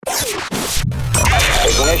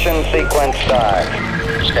Ignition sequence start.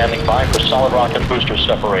 Standing by for solid rocket booster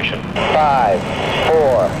separation. 5,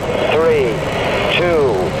 4, 3,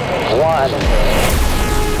 2, 1.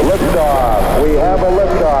 Liftoff. We have a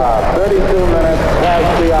liftoff. 32 minutes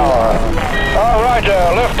past the hour. All right,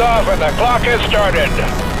 liftoff and the clock has started.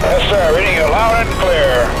 Yes, sir. Reading you loud and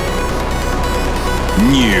clear.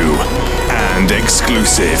 New and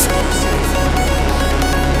exclusive.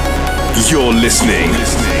 You're listening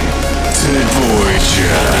to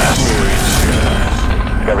Voyager.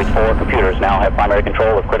 Discovery's 4 computers now have primary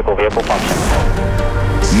control of critical vehicle function.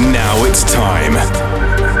 Now it's time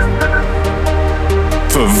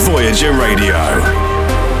for Voyager Radio.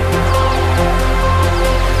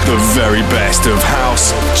 The very best of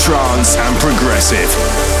house, trance and progressive.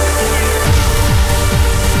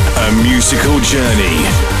 A musical journey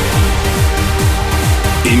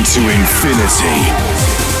into infinity.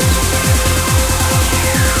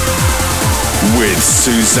 With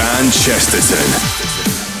Suzanne Chesterton.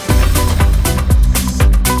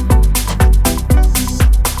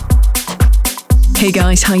 Hey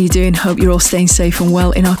guys, how you doing? Hope you're all staying safe and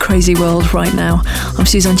well in our crazy world right now. I'm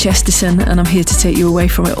Suzanne Chesterton and I'm here to take you away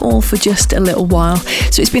from it all for just a little while.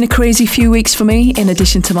 So it's been a crazy few weeks for me. In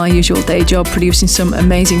addition to my usual day job producing some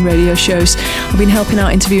amazing radio shows, I've been helping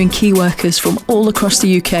out interviewing key workers from all across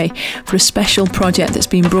the UK for a special project that's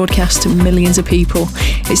been broadcast to millions of people.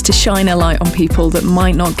 It's to shine a light on people that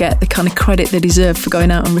might not get the kind of credit they deserve for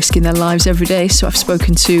going out and risking their lives every day. So I've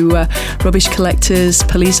spoken to rubbish collectors,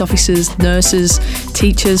 police officers, nurses,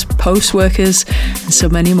 teachers, post workers, and so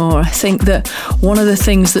many more. I think that one of the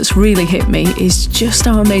things that's really hit me is just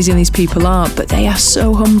how amazing these people are, but they are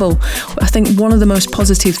so humble. I think one of the most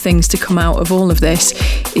positive things to come out of all of this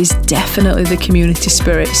is definitely the community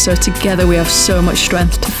spirit. So together we have so much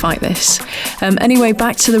strength to fight this. Anyway,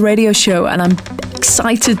 back to the radio show, and I'm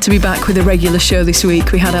excited to be back with a regular show this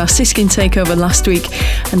week. We had our Siskin takeover last week,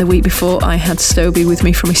 and the week before I had Stoby with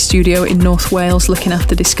me from his studio in North Wales looking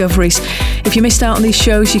after discoveries. If you missed out on these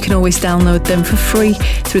shows, you can always download them for free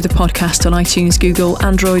through the podcast on iTunes, Google,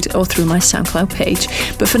 Android, or through my SoundCloud page.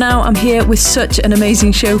 But for now, I'm here with such an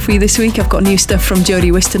amazing show for you this week. I've got new stuff from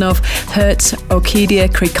Jodie Wistanov, Hertz,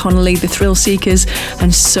 Orchidia, Craig Connolly, The Thrill Seekers,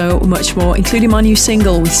 and so much more, including my new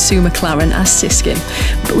single with Sue McLaren as Siskin.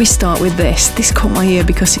 But we start with this. This caught my ear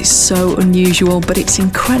because it's so unusual, but it's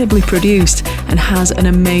incredibly produced and has an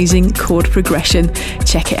amazing chord progression.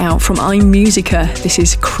 Check it out from iMusica. This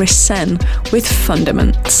is Chris Sen with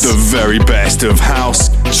Fundaments. The very best of house,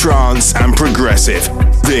 trance and progressive.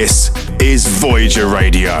 This is Voyager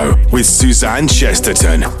Radio with Suzanne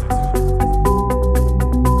Chesterton.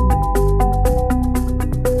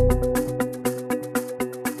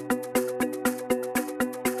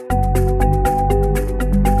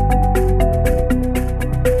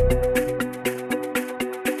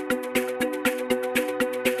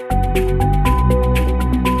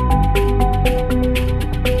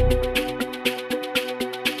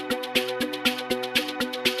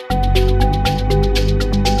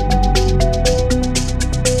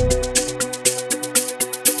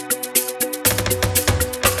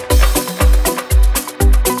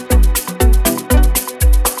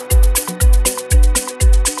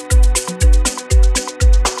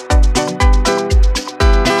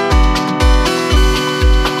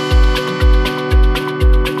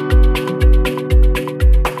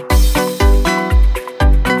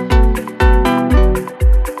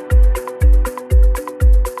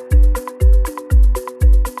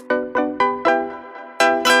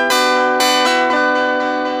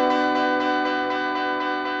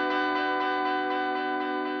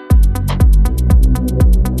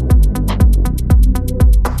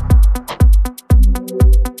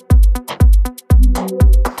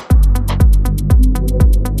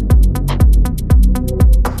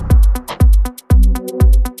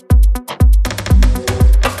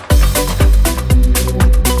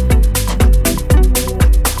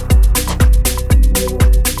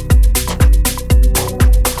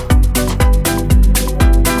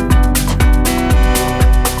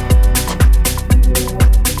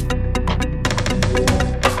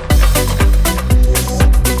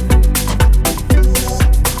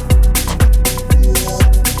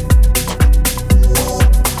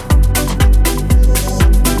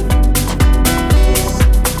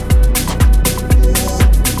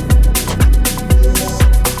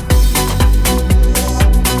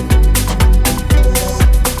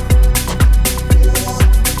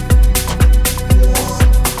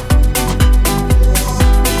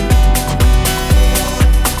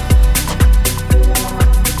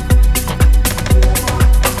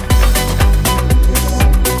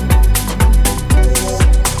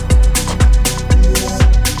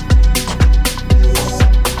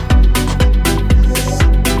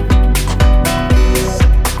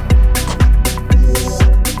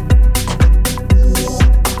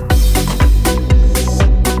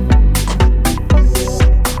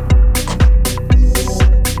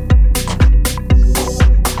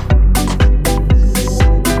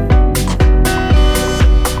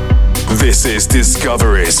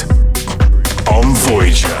 discoveries on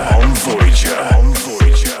Voyager. On Voyager. On Voyager.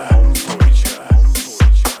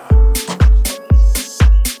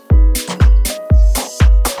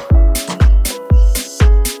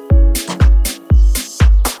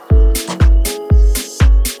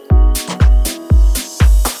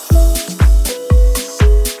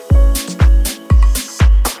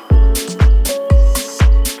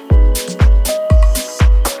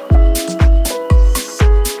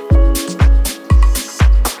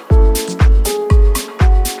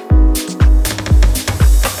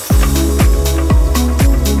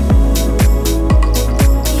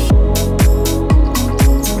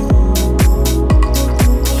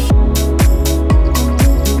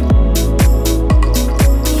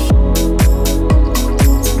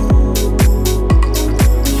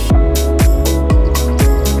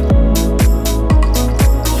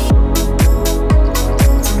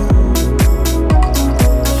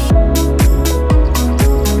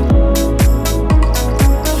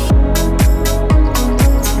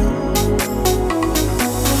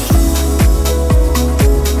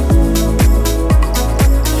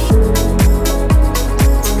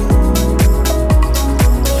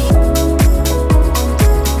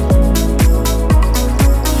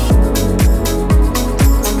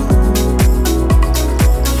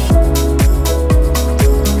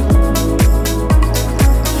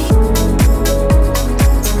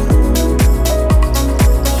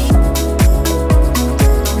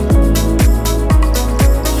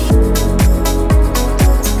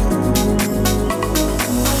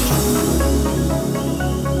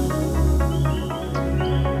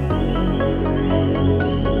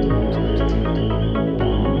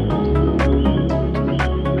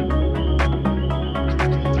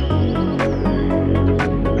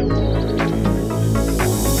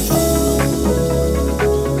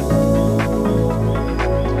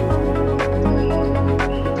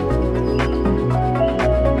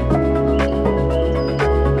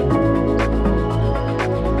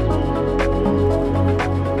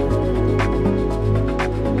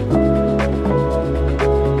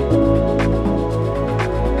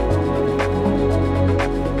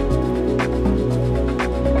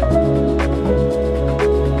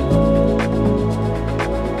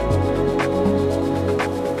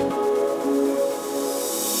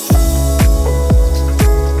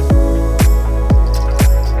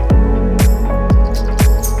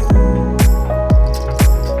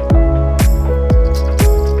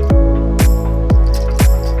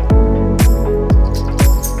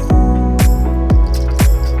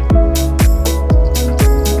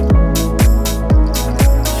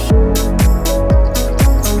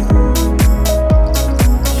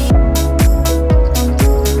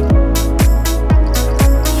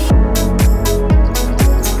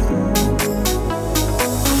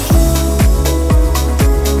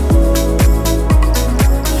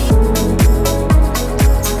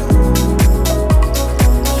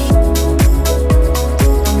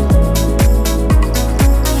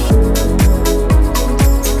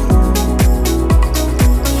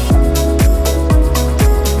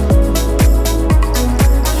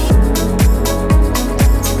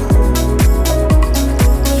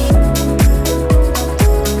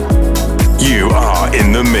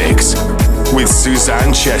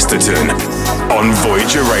 Suzanne Chesterton on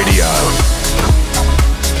Voyager Radio.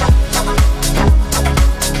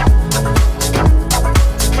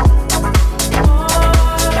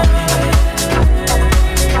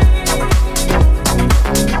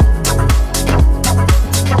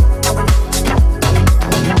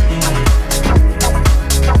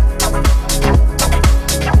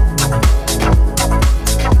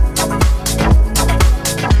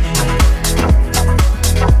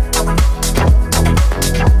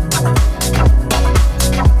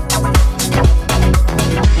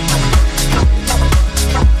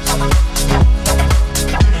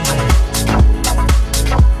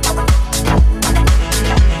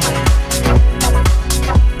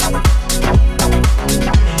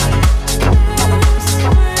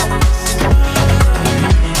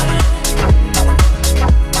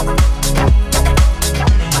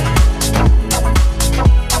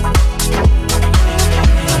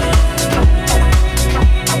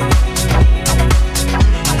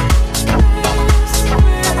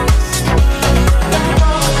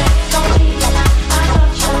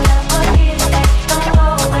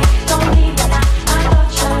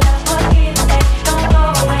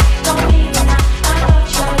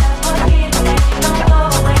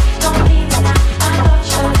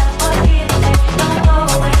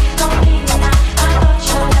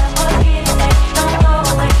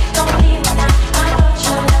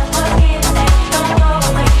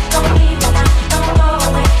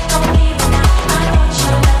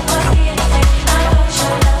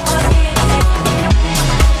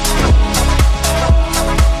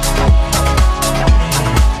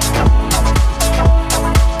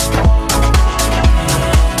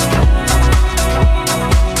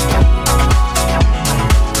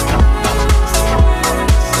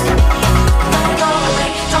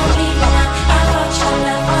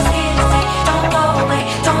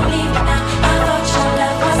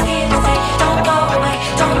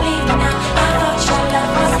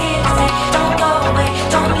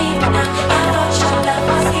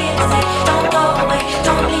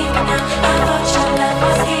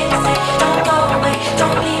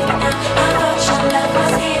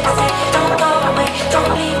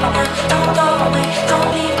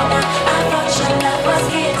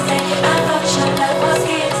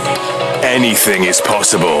 anything is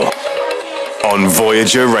possible on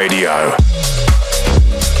Voyager Radio.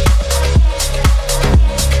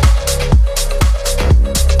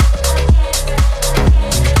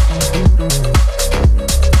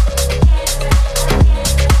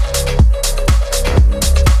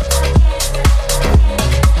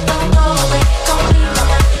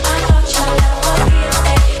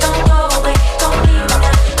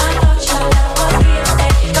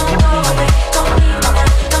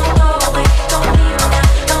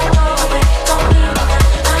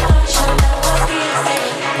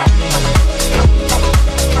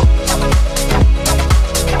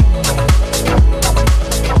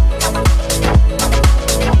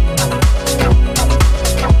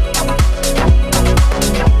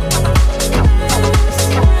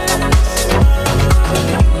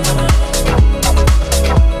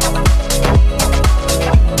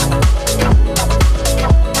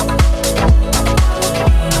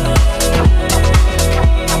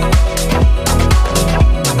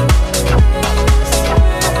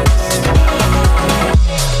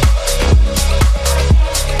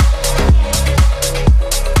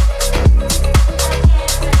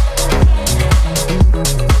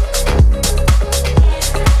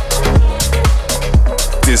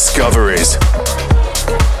 Discoveries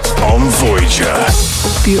on Voyager.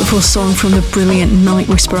 Beautiful song from the brilliant Night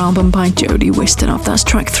Whisper album by Jody Wisternoff. That's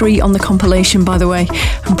track 3 on the compilation, by the way,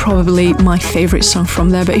 and probably my favourite song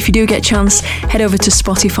from there. But if you do get a chance, head over to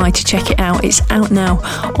Spotify to check it out. It's out now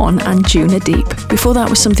on Anjuna Deep. Before that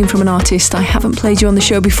was something from an artist I haven't played you on the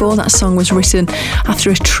show before. That song was written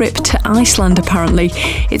after a trip to Iceland, apparently.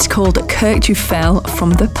 It's called Kirk Du Fell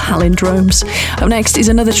from the Palindromes. Up next is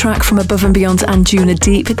another track from Above and Beyond Anjuna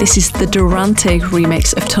Deep. This is the Durante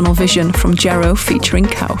remix of Tunnel Vision from Jero featuring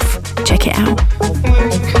Kauf. Check it out.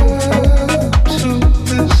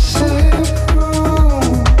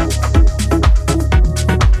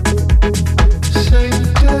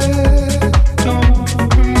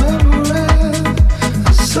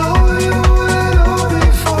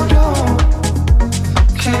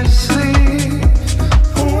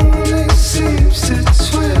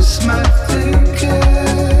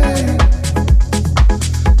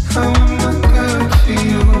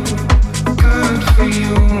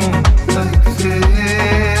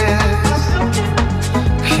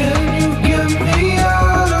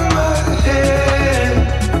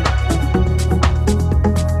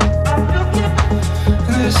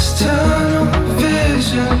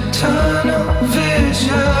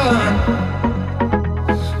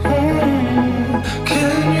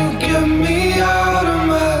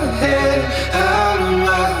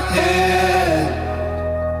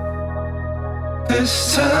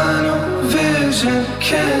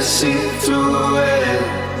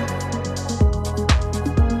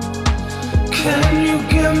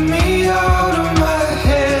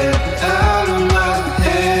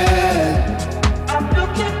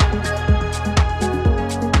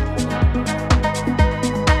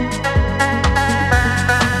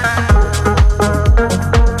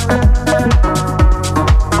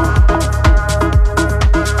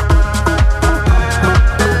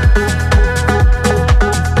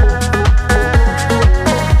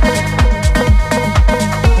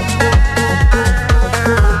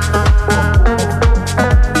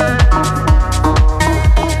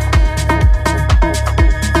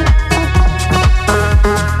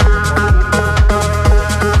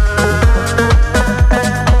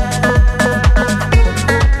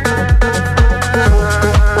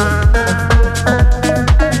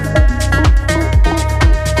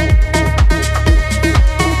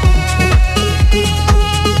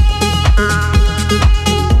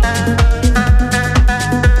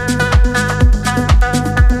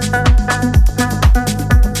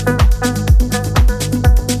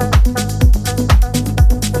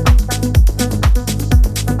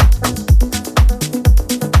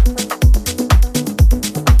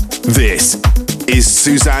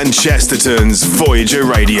 Suzanne Chesterton's Voyager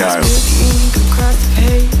Radio.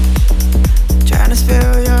 Trying to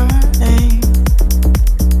spell your name,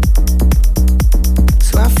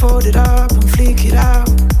 so I fold it up and flick it out.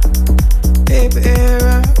 Paper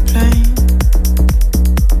airplane,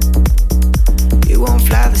 it won't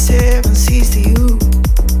fly the 7 seas to you,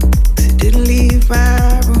 'cause it didn't leave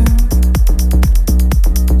my room.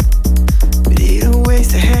 But it'll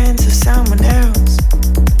waste the hands of someone else.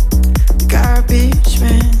 Garbage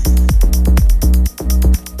man,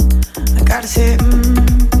 I gotta say,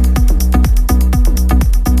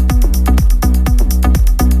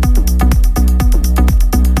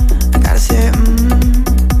 I gotta say,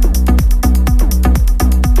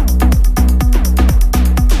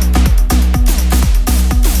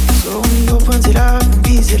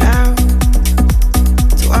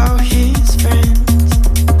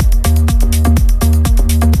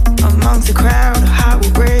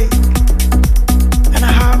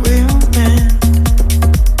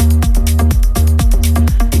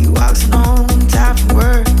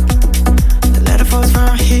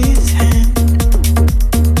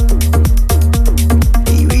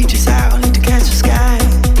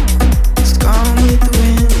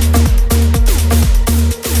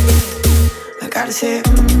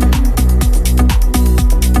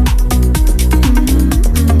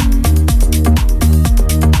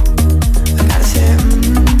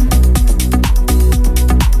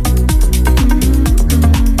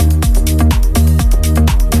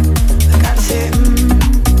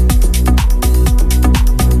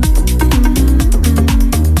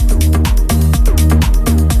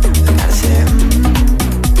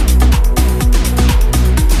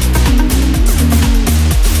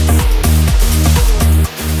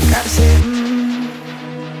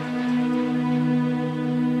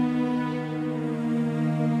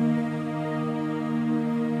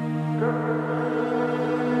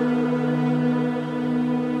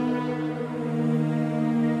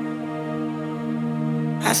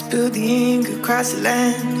 I spilled the ink across the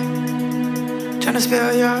land, trying to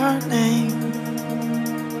spell your name.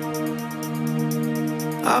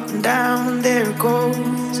 Up and down, there it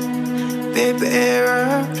goes, paper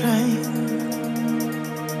aeroplane.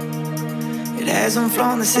 It hasn't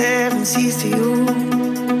flown the 7 seas to you,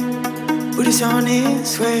 but it's on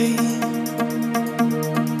its way.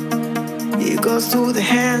 It goes through the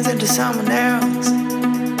hands into someone else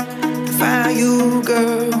to find you,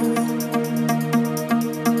 girl.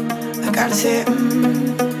 I gotta say, I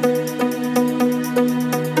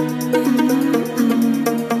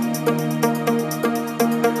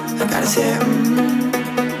gotta say,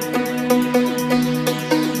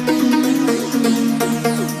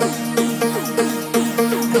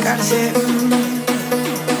 I gotta say,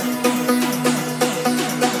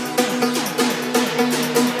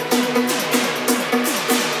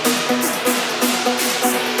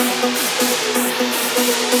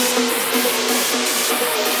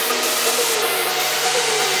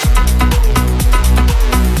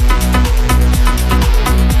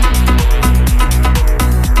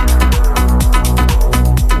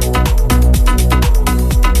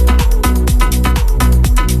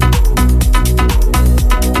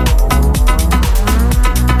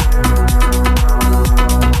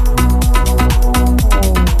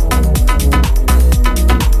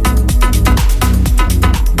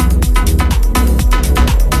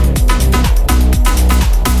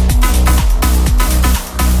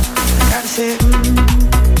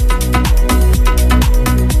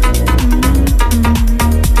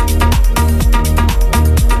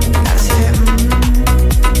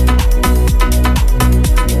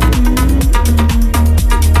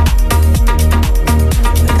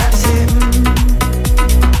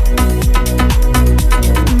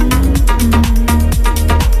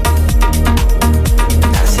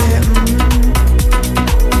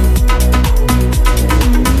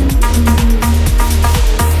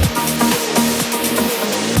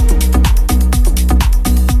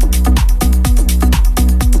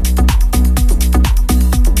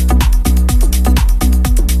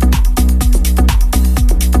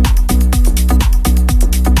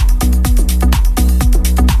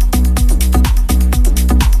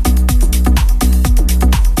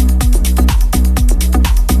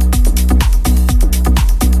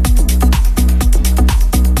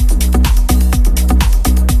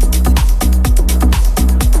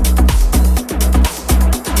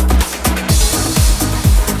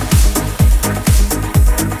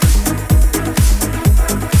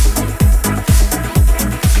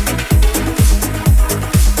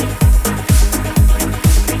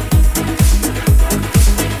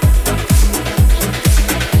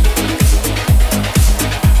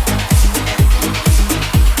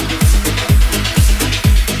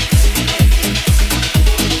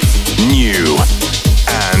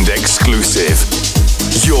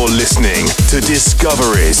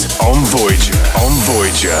 Discoveries on Voyager. On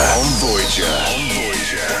Voyager. On Voyager. On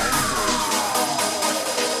Voyager.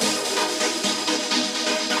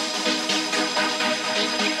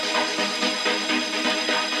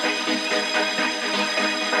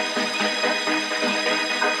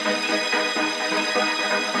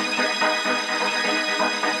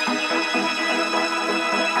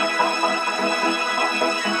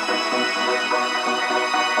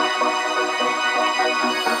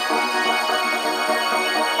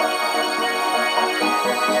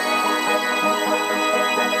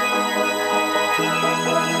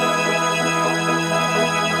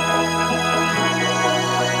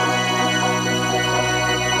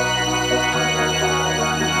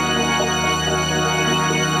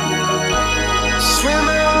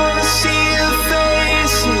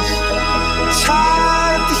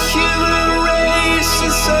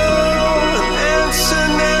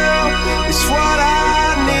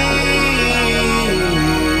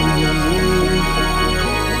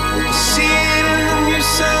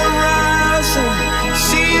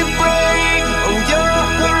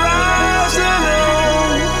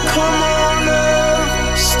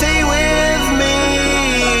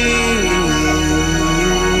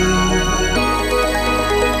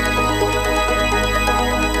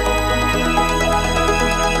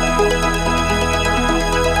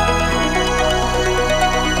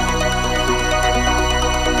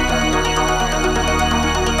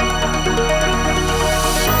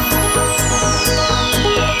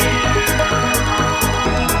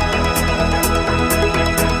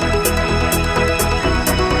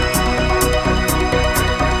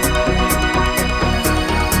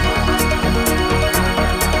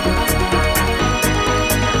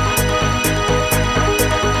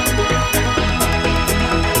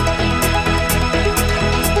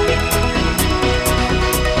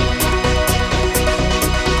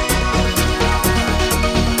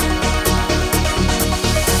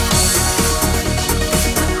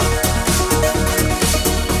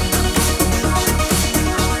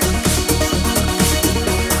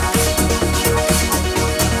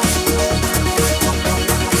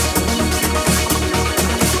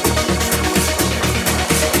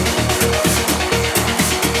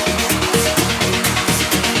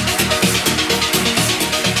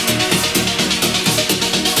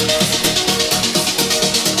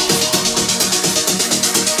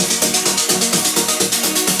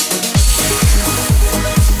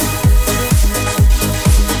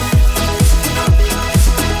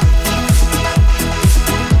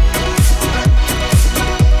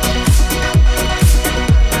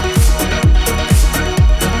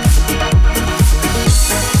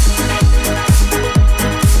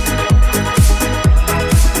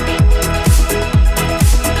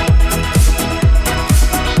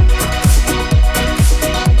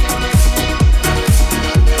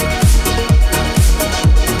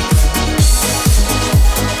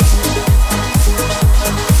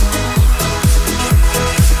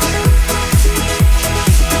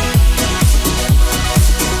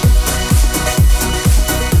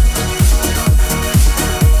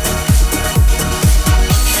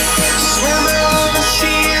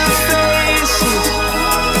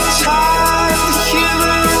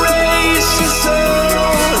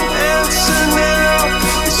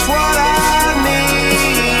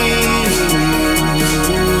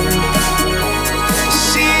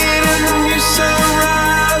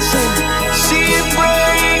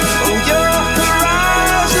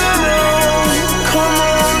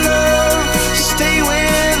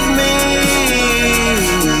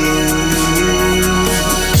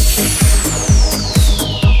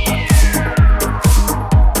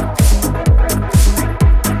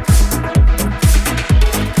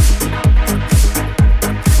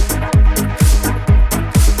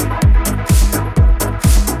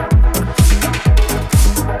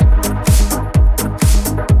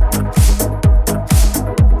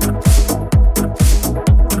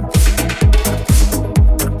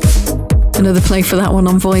 Another play for that one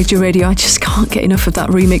on Voyager Radio. I just can't get enough of that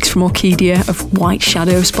remix from Orchidia of White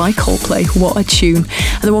Shadows by Coldplay. What a tune.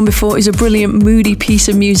 And the one before is a brilliant moody piece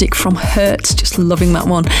of music from Hertz. Just loving that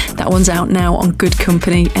one. That one's out now on Good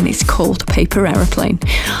Company and it's called Paper Aeroplane.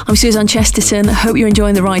 I'm Suzanne Chesterton. I hope you're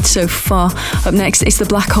enjoying the ride so far. Up next, it's The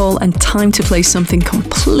Black Hole and time to play something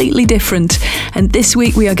completely different. And this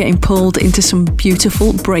week we are getting pulled into some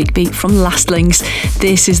beautiful breakbeat from Lastlings.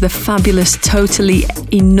 This is the fabulous, totally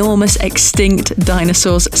enormous, extinct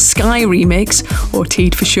Dinosaurs Sky remix, or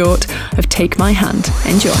TEED for short, of Take My Hand.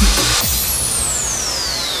 Enjoy.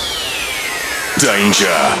 Danger.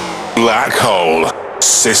 Black Hole.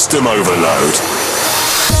 System overload.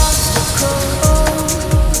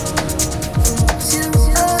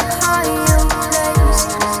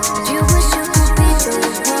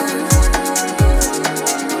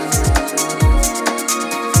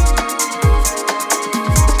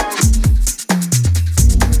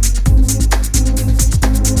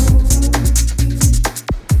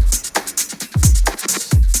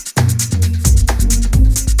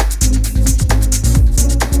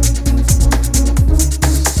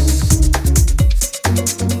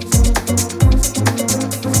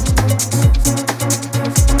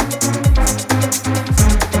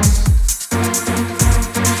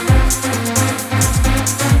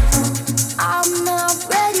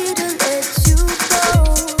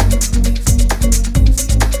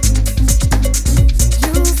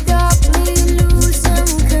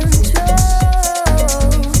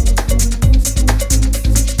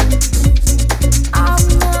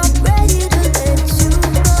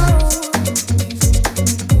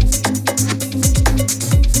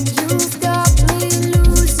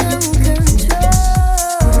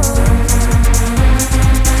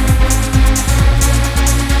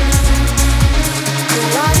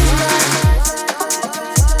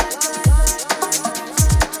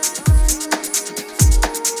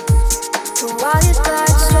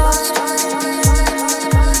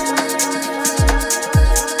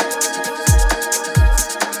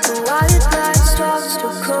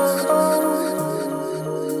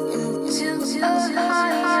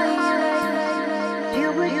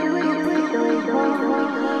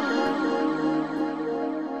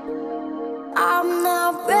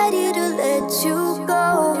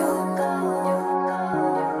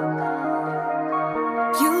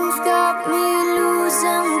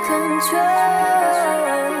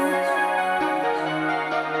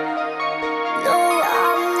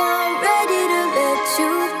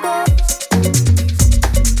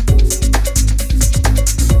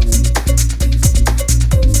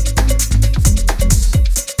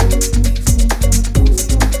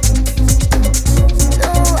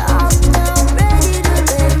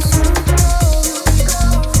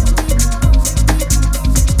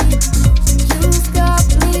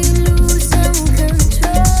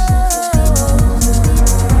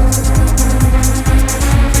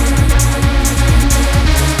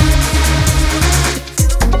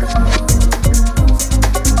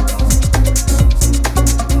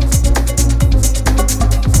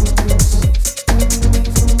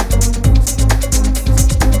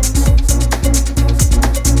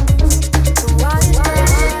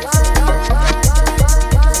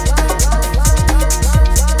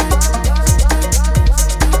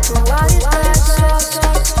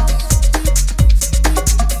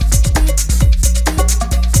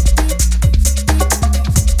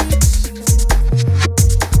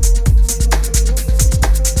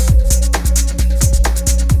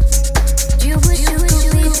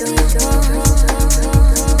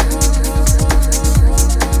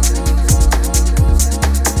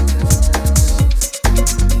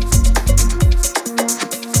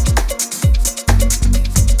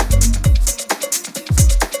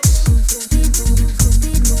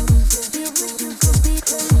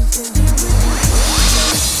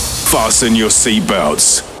 Fasten your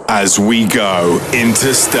seatbelts as we go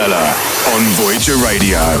interstellar on Voyager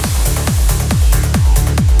Radio.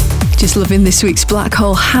 Just loving this week's Black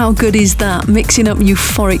Hole. How good is that? Mixing up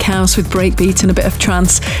euphoric house with breakbeat and a bit of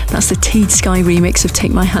trance. That's the TEED Sky remix of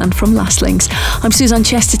Take My Hand from Lastlings. I'm Suzanne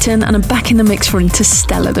Chesterton and I'm back in the mix for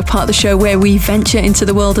Interstellar, the part of the show where we venture into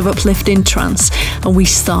the world of uplifting trance. And we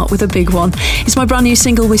start with a big one. It's my brand new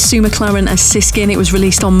single with Sue McLaren as Siskin. It was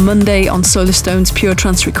released on Monday on Solarstone's Pure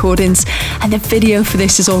Trance Recordings. And the video for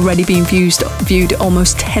this has already been viewed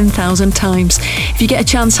almost 10,000 times. If you get a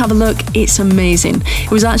chance, have a look. It's amazing.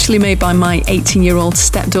 It was actually made made by my 18-year-old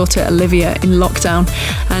stepdaughter Olivia in lockdown.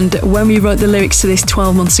 And when we wrote the lyrics to this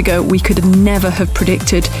 12 months ago, we could never have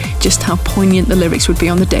predicted just how poignant the lyrics would be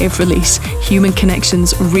on the day of release. Human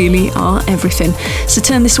connections really are everything. So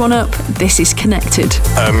turn this one up. This is Connected.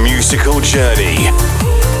 A musical journey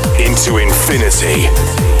into infinity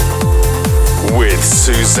with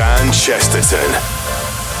Suzanne Chesterton.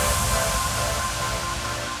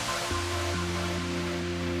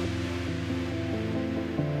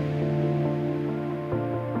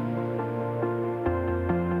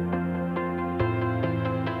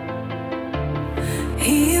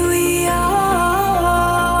 Here we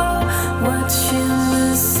are, watching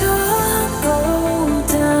the sun go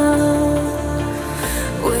down,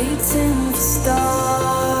 waiting for stars.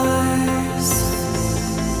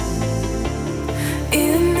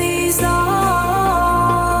 In these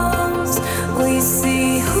arms, we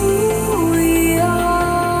see who we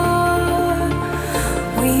are.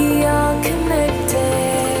 We are connected.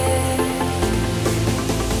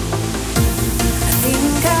 I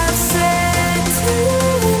think I've said too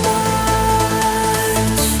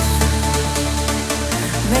much.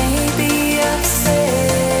 Maybe I've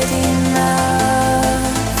said enough.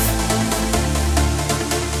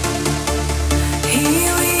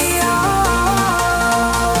 Here we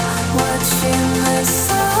are, watching the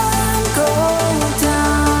sun go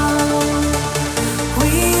down.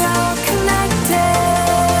 We are connected.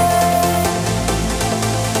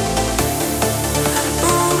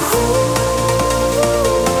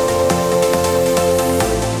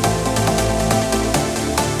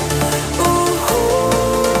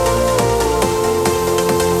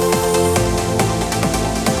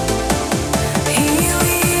 Here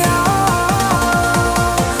we are,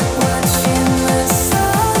 watching the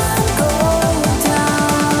sun go down.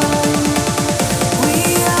 We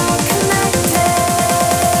are connected.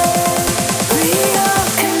 We are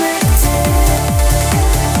connected.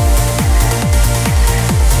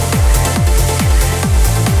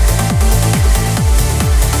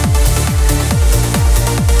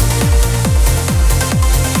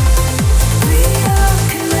 We are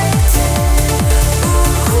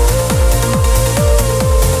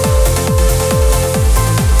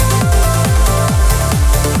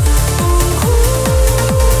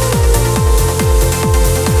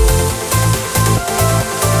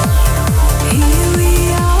Here we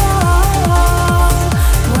are,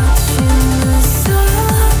 watching the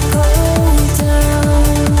sun go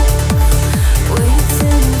down,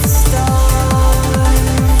 waiting for stars.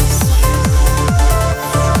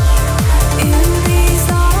 In these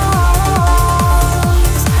arms,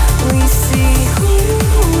 we see who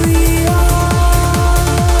we are.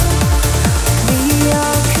 We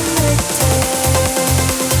are connected.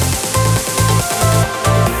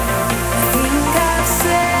 I think I've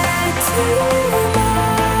said too much.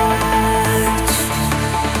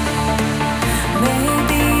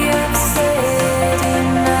 Maybe I've said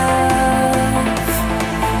enough.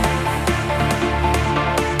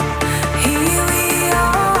 Here we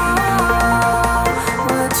are,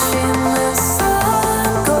 watching the sun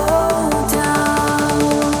go down.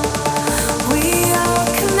 We are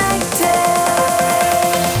connected.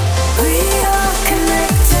 We are connected. We are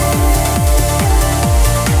connected.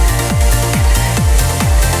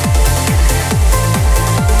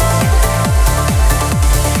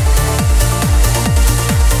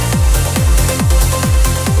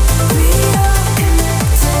 We are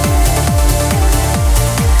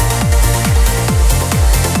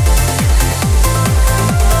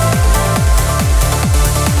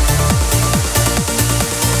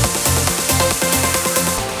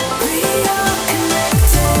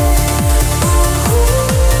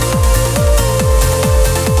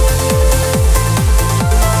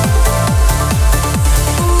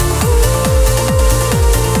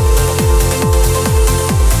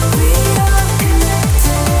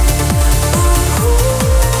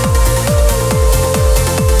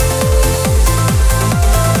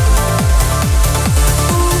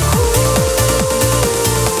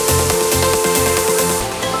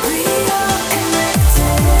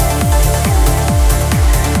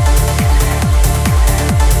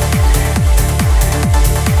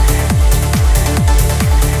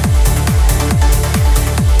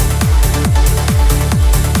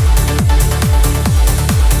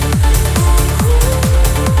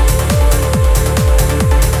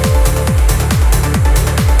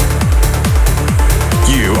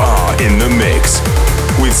You are in the mix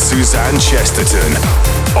with Suzanne Chesterton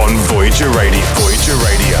on Voyager Radio. Voyager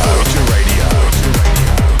Radio. Voyager Radio.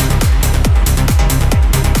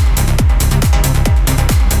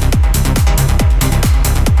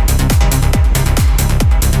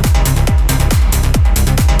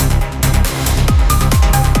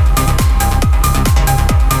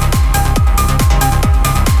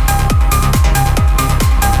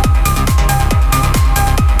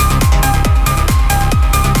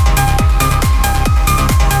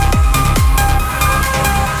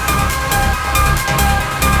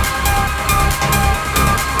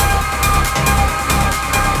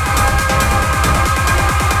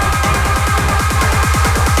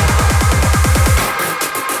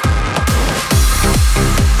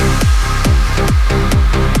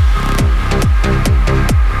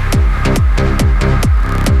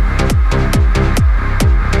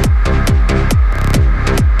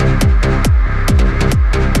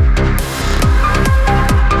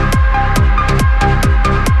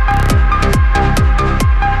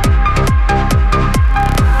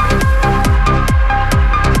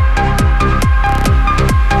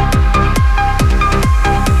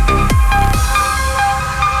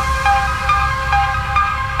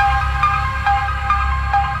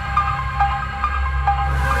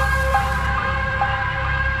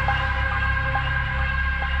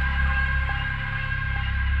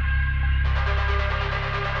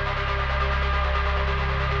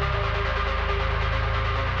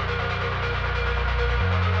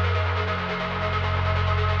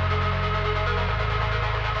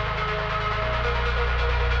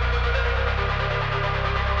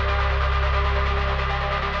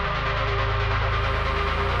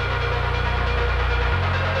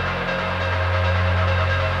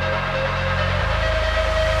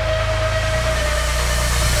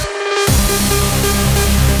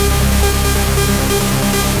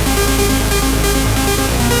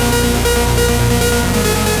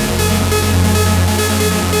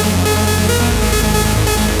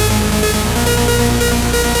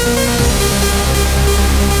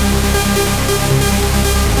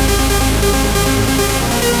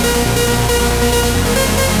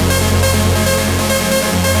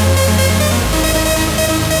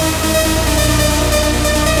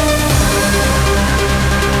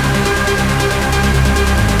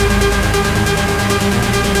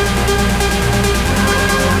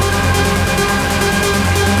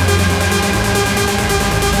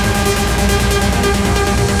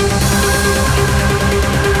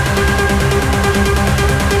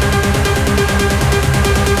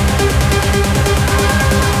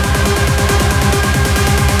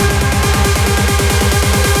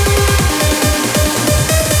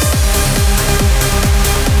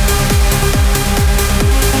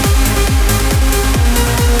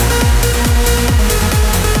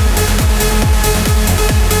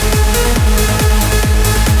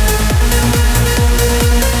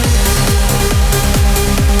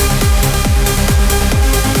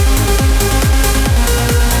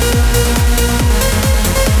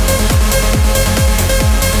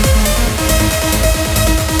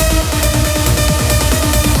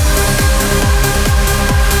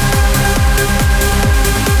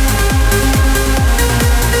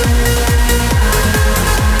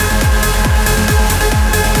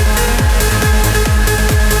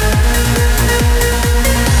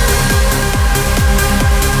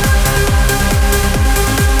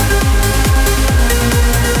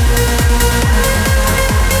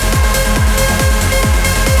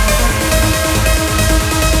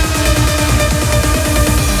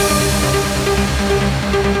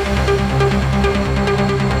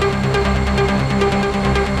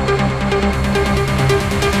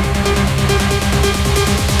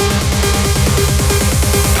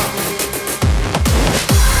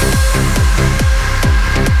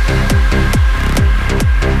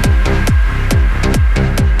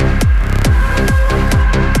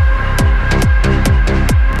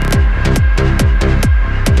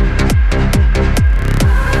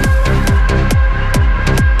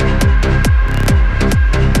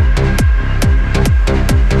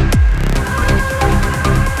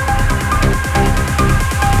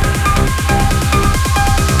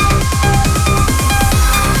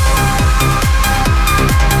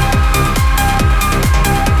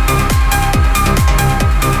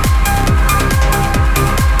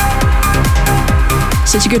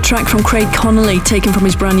 good track from Craig Connolly, taken from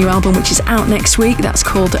his brand new album, which is out next week. That's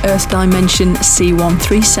called Earth Dimension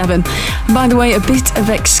C137. And by the way, a bit of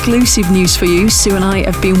exclusive news for you. Sue and I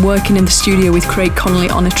have been working in the studio with Craig Connolly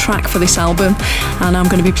on a track for this album, and I'm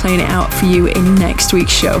going to be playing it out for you in next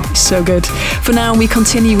week's show. It's so good. For now, we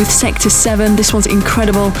continue with Sector 7. This one's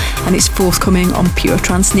incredible, and it's forthcoming on Pure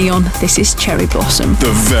Trance Neon. This is Cherry Blossom.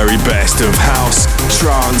 The very best of house,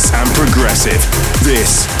 trance and progressive.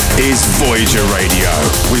 This is Voyager Radio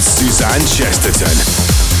with Suzanne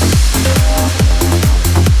Chesterton.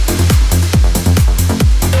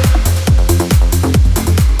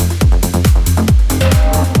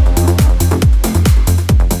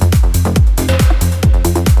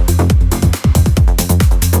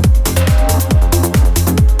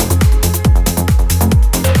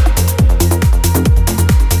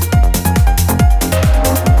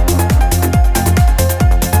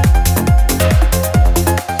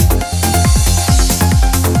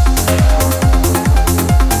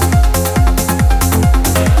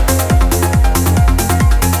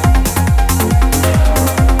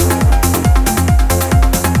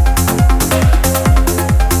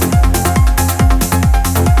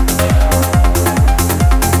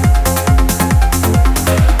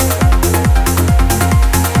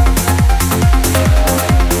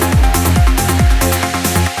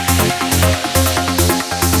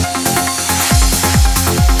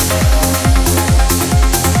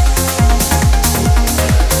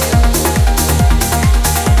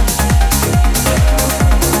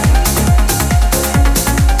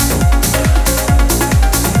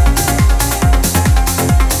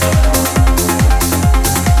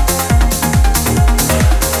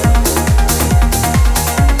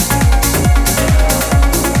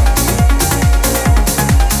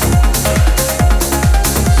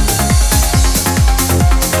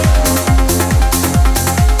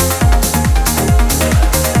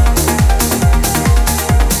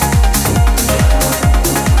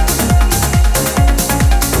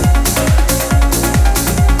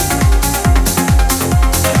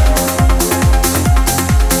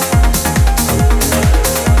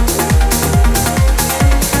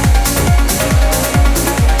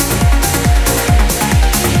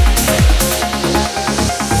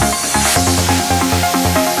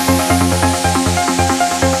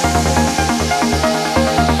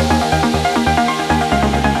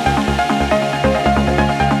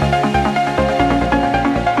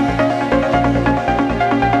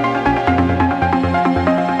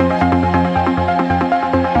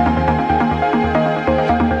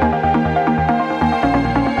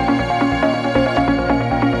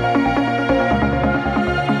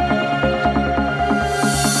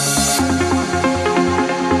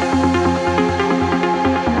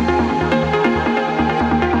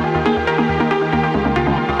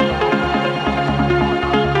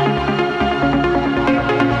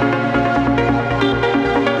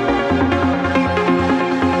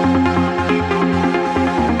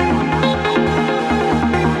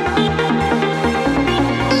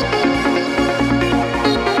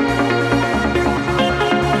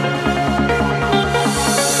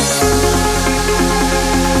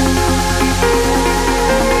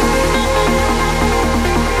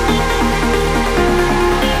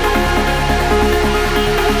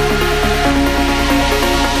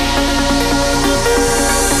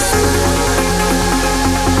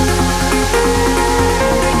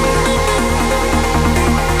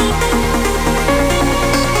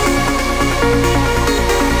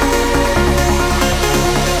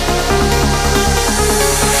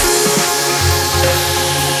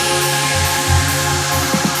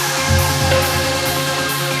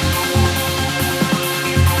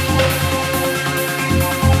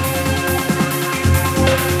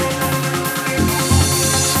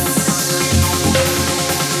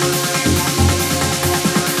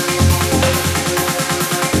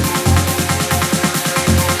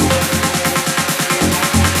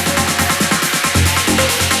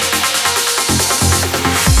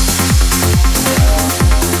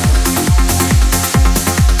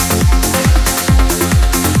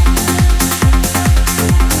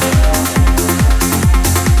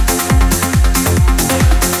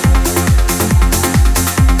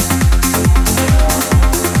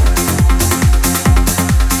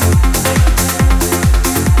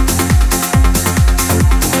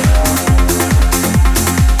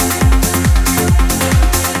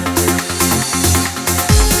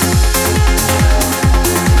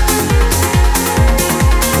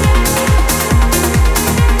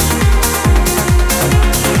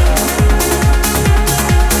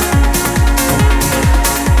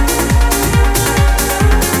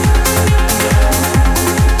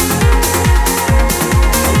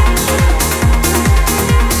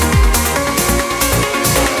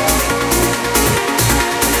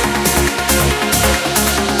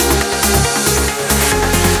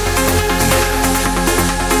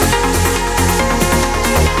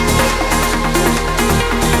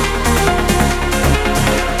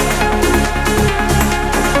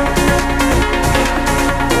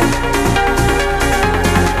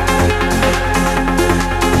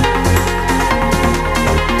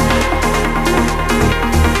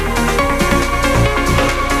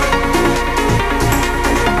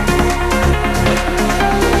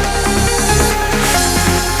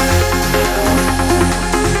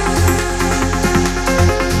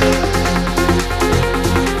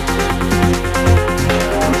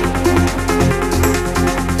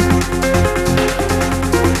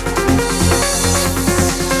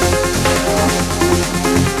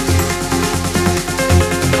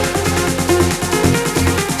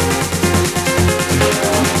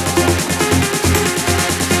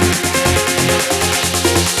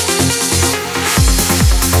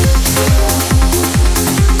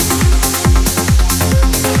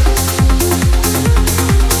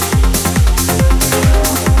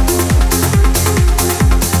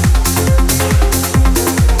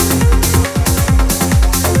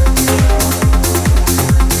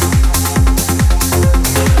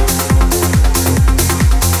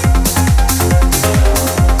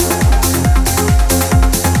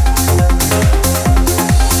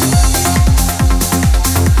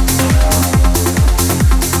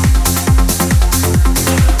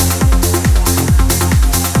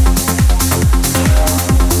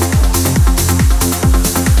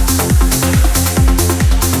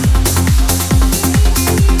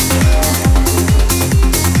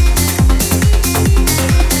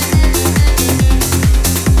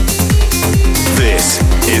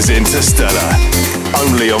 Interstellar,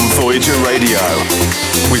 only on Voyager Radio,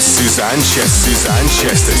 with Suzanne Chesterton.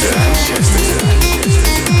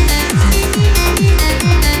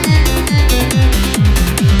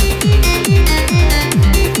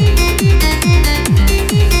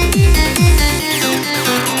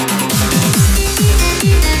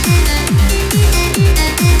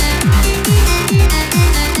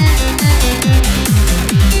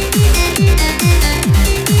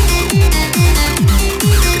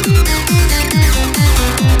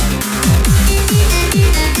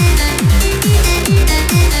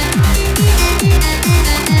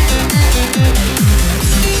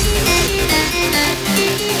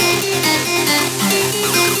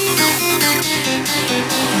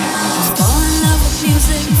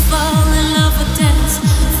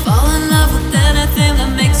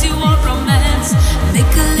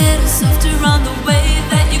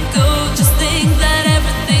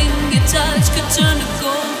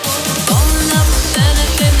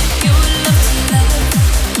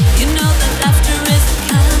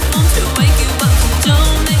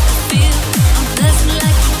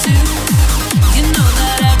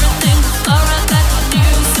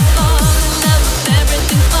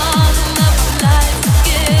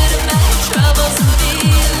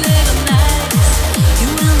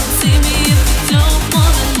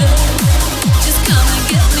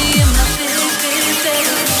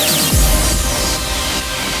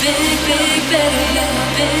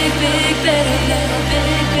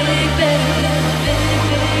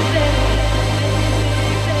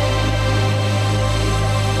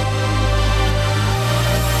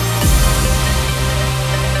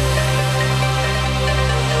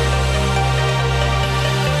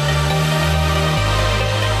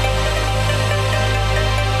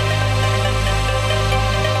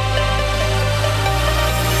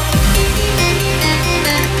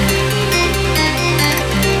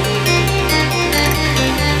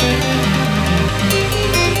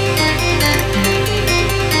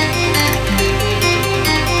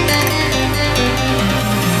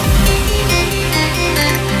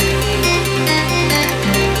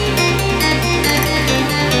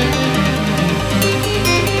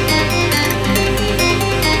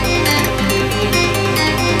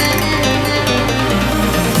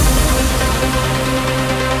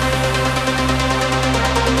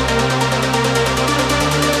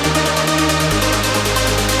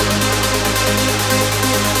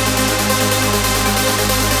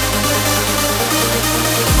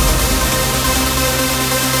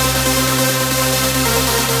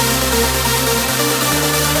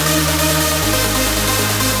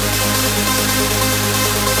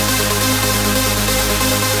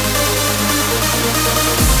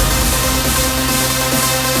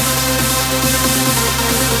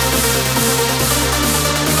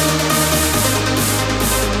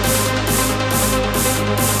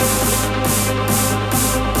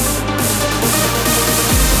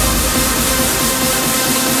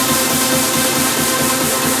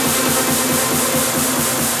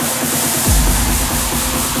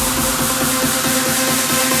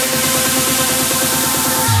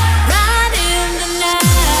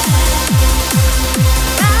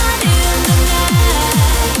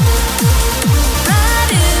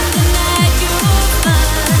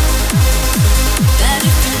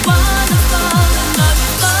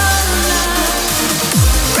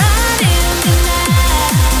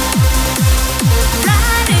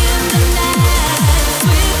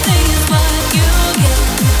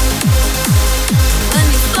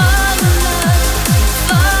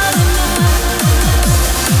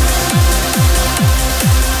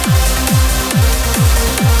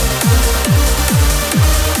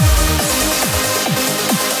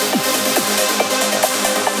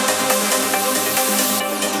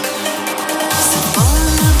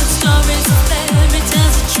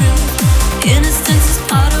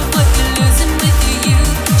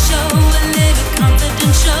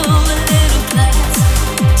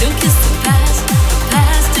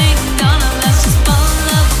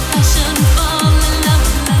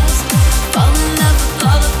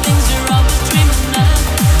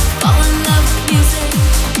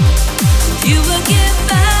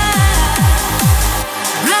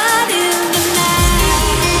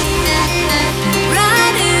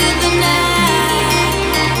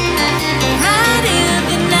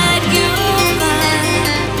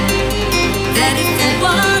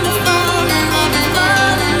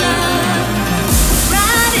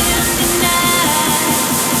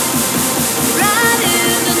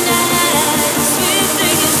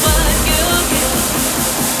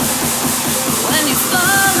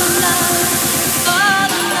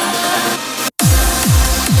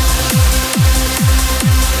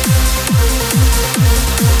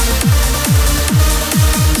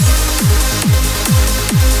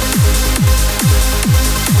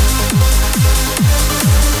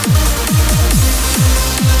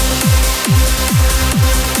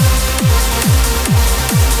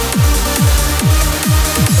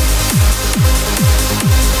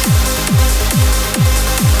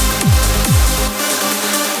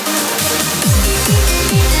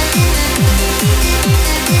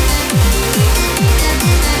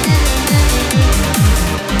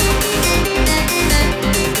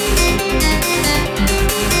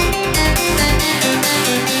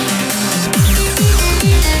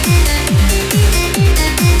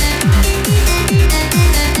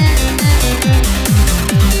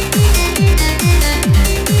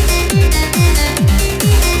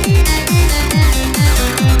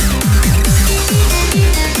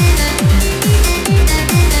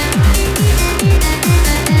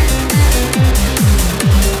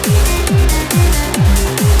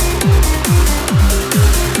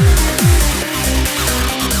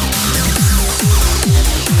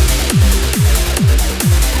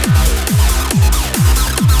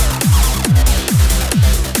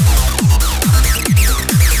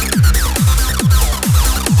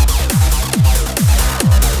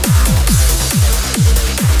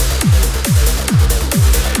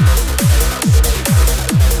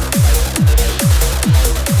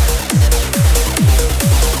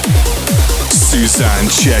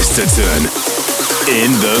 Chesterton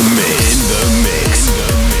in the mix.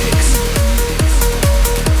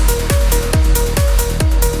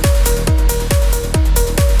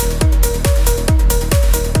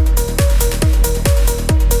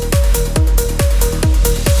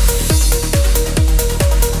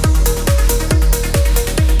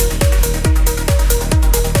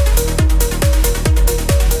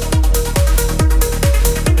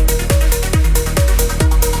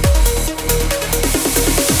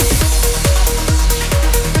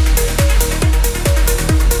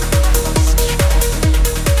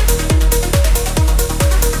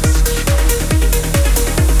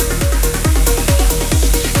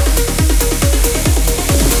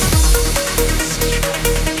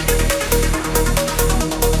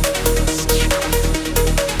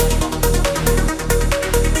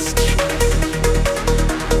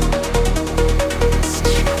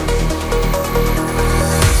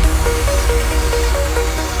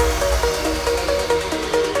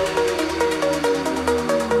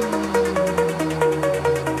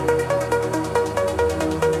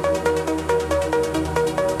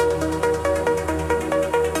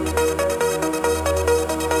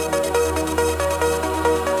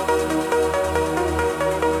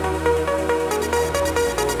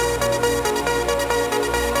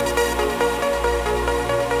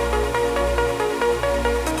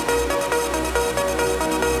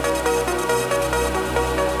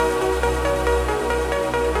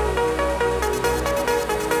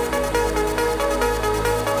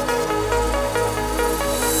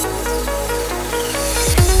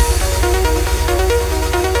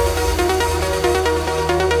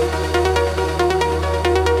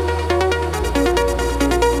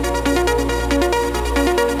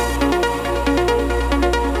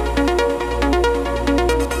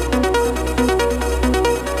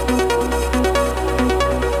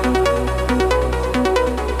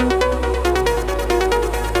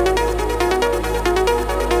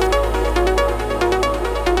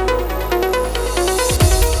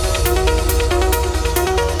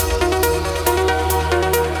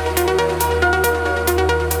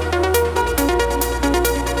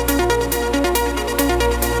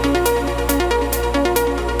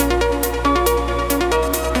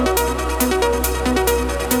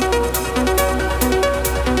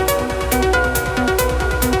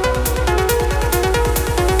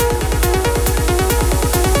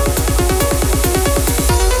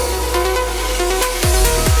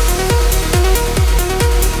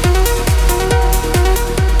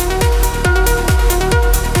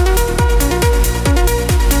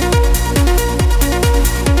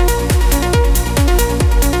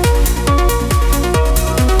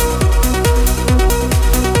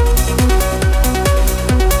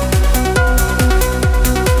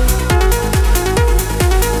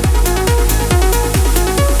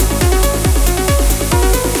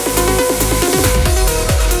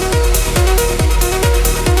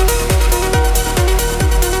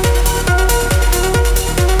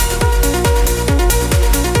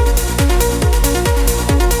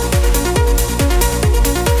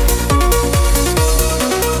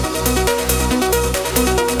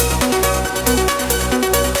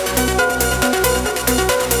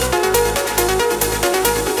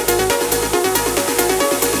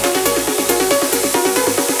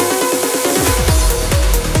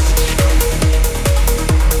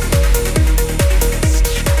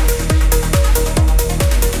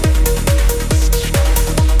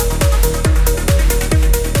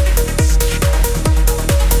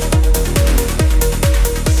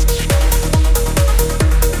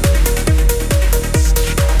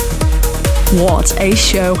 What a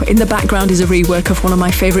show. In the background is a rework of one of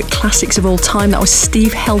my favourite classics of all time. That was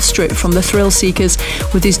Steve Hellstrip from the Thrill Seekers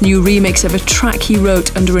with his new remix of a track he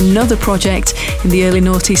wrote under another project in the early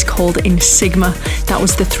noughties called In Sigma. That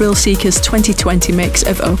was the Thrill Seekers 2020 mix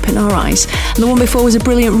of Open Our Eyes. And the one before was a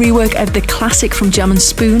brilliant rework of the classic from Jam and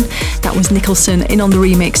Spoon. That was Nicholson in on the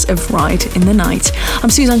remix of Ride in the Night. I'm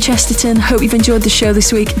Suzanne Chesterton. Hope you've enjoyed the show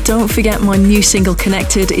this week. Don't forget my new single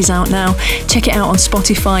Connected is out now. Check it out on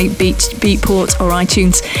Spotify, Beatport or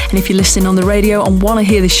iTunes. And if you're listening on the radio and want to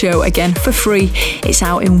hear the show again for free, it's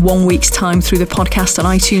out in 1 week's time through the podcast on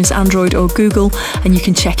iTunes, Android or Google, and you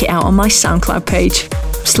can check it out on my SoundCloud page.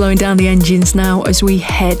 Slowing down the engines now as we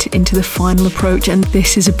head into the final approach, and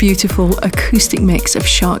this is a beautiful acoustic mix of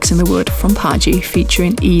Sharks in the Wood from Paji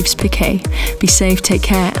featuring Yves Piquet. Be safe, take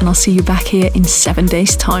care, and I'll see you back here in 7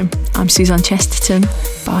 days' time. I'm Suzanne Chesterton.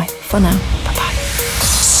 Bye for now. Bye-bye.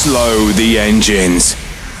 Slow the engines.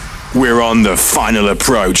 We're on the final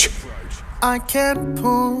approach. I can't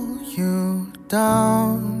pull you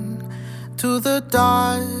down to the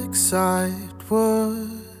dark side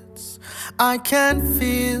woods. I can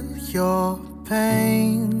feel your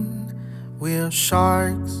pain. We're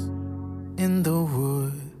sharks in the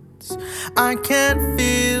woods. I can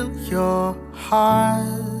feel your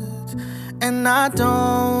heart, and I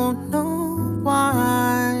don't know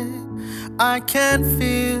why. I can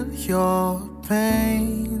feel your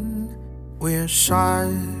pain. We're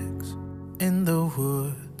sharks in the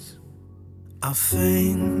woods. I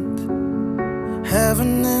faint,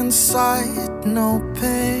 heaven in sight, no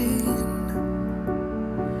pain.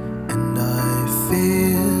 And I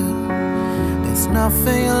feel there's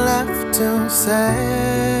nothing left to say.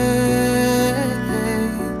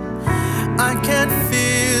 I can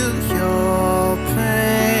feel your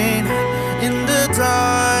pain in the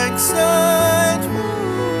dark side.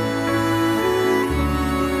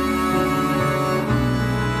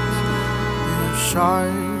 We're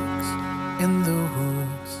sharks in the woods.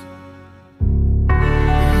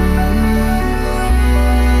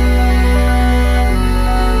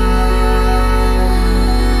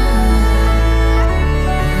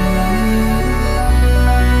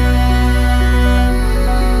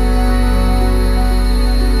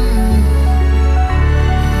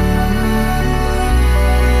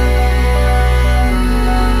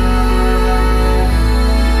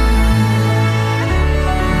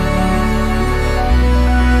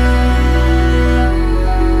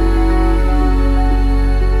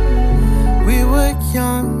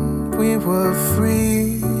 We were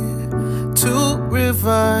free, 2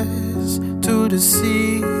 rivers to the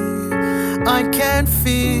sea. I can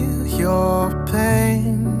feel your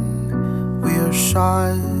pain. We're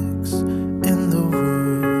sharks in the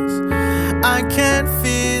woods. I can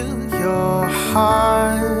feel your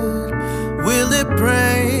heart. Will it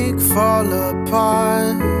break, fall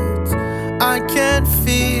apart? I can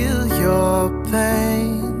feel your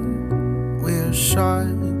pain. We're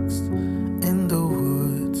sharks in the woods.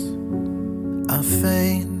 I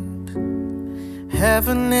faint,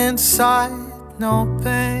 heaven inside, no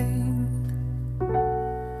pain.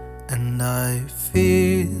 And I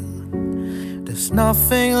feel there's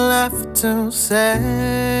nothing left to say.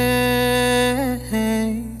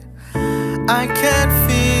 I can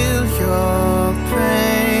feel your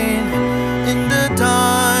pain in the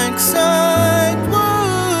dark side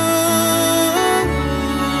woods.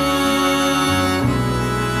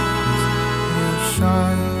 We're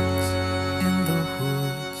sharks in the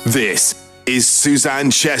woods. This is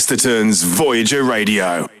Suzanne Chesterton's Voyager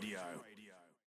Radio.